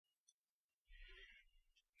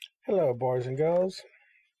Hello, boys and girls.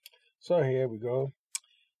 So here we go.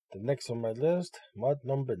 The next on my list, mod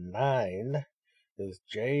number 9, is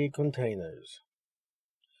JContainers.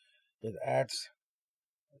 It adds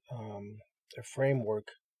a framework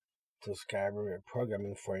to Skyward, a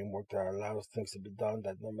programming framework that allows things to be done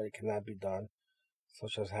that normally cannot be done,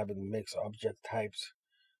 such as having mixed object types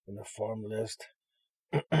in the form list,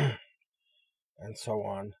 and so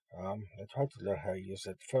on. I tried to learn how to use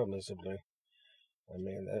it fairly simply. I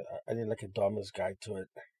mean, I did like a dummies guide to it.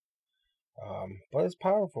 But it's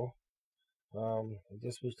powerful. I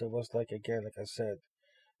just wish there was, like I said,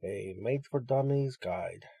 a made for dummies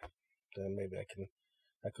guide. Then maybe I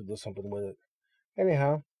could do something with it.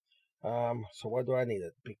 Anyhow, so why do I need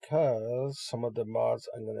it? Because some of the mods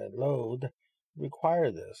I'm gonna load require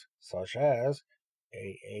this, such as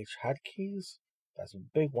hotkeys. That's a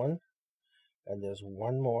big one. And there's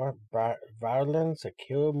one more, Vilons, a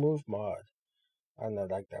kill move mod. And I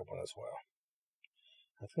like that one as well.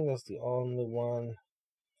 I think that's the only one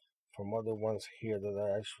from other ones here that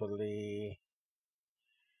I actually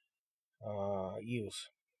use.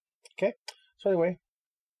 Okay, so anyway,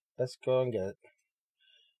 let's go and get it.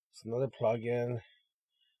 It's another plugin.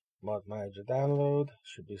 Mod Manager download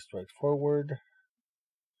should be straightforward.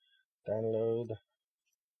 Download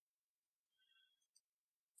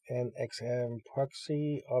NXM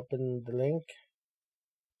proxy. Open the link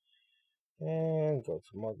and go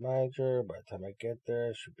to Mod Manager. By the time I get there,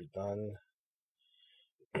 it should be done.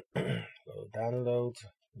 Go download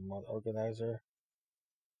mod organizer,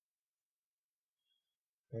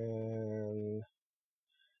 and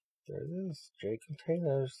there it is.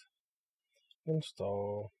 JContainers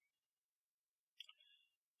install.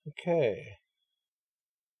 Okay.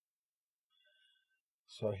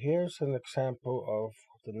 So here's an example of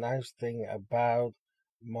the nice thing about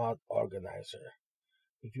mod organizer.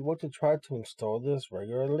 If you were to try to install this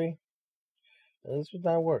regularly, this would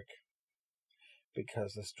not work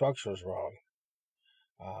because the structure is wrong.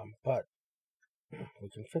 But we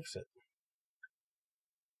can fix it.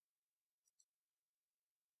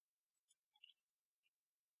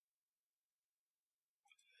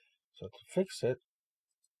 So to fix it,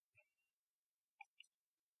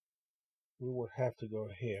 we would have to go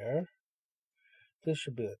here. This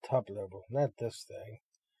should be the top level, not this thing.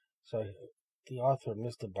 So the author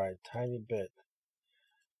missed it by a tiny bit.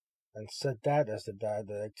 And set that as the data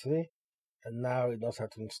directory, and now it knows how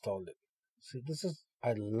to install it. See,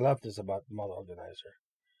 I love this about mod organizer.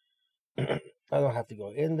 I don't have to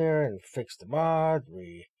go in there and fix the mod,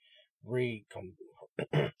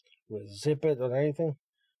 zip it or anything.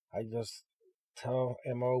 I just tell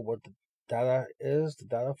MO what the data is, the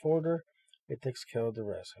data folder. It takes care of the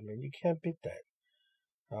rest. I mean, you can't beat that.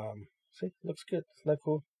 See, looks good. Isn't that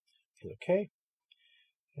cool? Hit OK.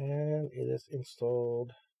 And it is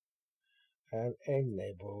installed and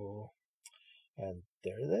enable. And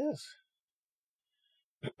there it is.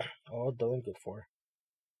 All done and good for.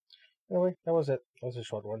 Anyway, that was it. That was a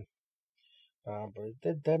short one. But it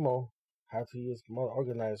did demo how to use mod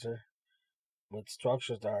organizer with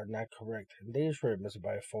structures that are not correct. And they usually miss it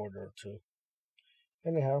by a folder or two.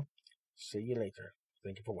 Anyhow, see you later.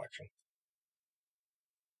 Thank you for watching.